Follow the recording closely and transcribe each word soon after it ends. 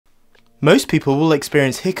Most people will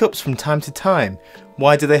experience hiccups from time to time.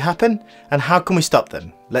 Why do they happen? And how can we stop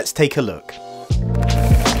them? Let's take a look.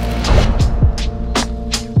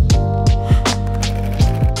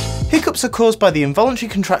 Hiccups are caused by the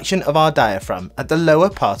involuntary contraction of our diaphragm at the lower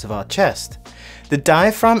part of our chest. The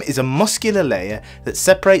diaphragm is a muscular layer that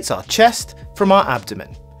separates our chest from our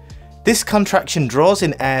abdomen. This contraction draws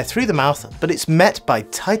in air through the mouth, but it's met by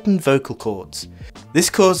tightened vocal cords.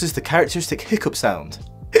 This causes the characteristic hiccup sound.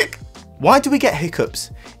 Hic! Why do we get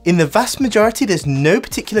hiccups? In the vast majority, there's no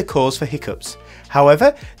particular cause for hiccups.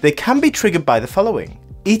 However, they can be triggered by the following: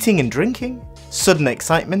 eating and drinking, sudden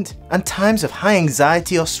excitement, and times of high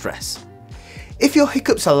anxiety or stress. If your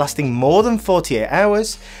hiccups are lasting more than 48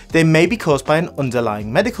 hours, they may be caused by an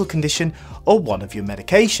underlying medical condition or one of your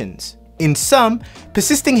medications. In some,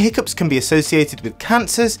 persisting hiccups can be associated with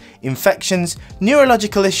cancers, infections,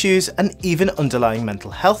 neurological issues, and even underlying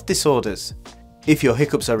mental health disorders. If your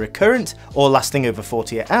hiccups are recurrent or lasting over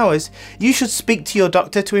 48 hours, you should speak to your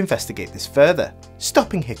doctor to investigate this further.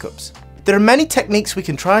 Stopping hiccups. There are many techniques we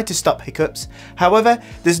can try to stop hiccups. However,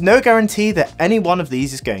 there's no guarantee that any one of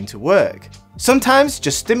these is going to work. Sometimes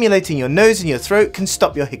just stimulating your nose and your throat can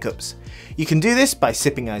stop your hiccups. You can do this by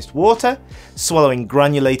sipping iced water, swallowing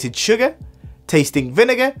granulated sugar, tasting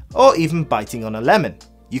vinegar, or even biting on a lemon.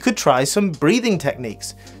 You could try some breathing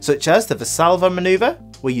techniques, such as the Valsalva maneuver,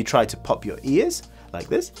 where you try to pop your ears, like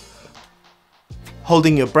this,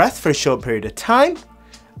 holding your breath for a short period of time,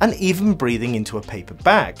 and even breathing into a paper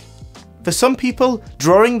bag. For some people,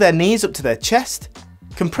 drawing their knees up to their chest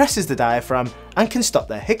compresses the diaphragm and can stop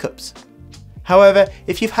their hiccups. However,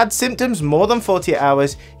 if you've had symptoms more than 48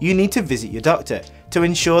 hours, you need to visit your doctor to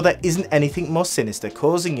ensure there isn't anything more sinister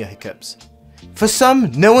causing your hiccups. For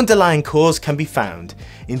some, no underlying cause can be found.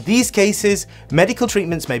 In these cases, medical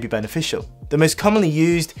treatments may be beneficial. The most commonly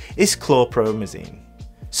used is chlorpromazine.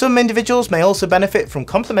 Some individuals may also benefit from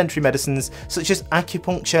complementary medicines such as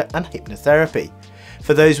acupuncture and hypnotherapy.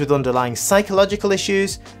 For those with underlying psychological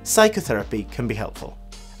issues, psychotherapy can be helpful.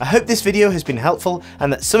 I hope this video has been helpful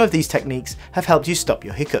and that some of these techniques have helped you stop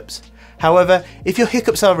your hiccups. However, if your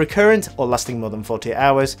hiccups are recurrent or lasting more than 48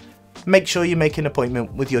 hours, make sure you make an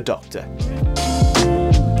appointment with your doctor.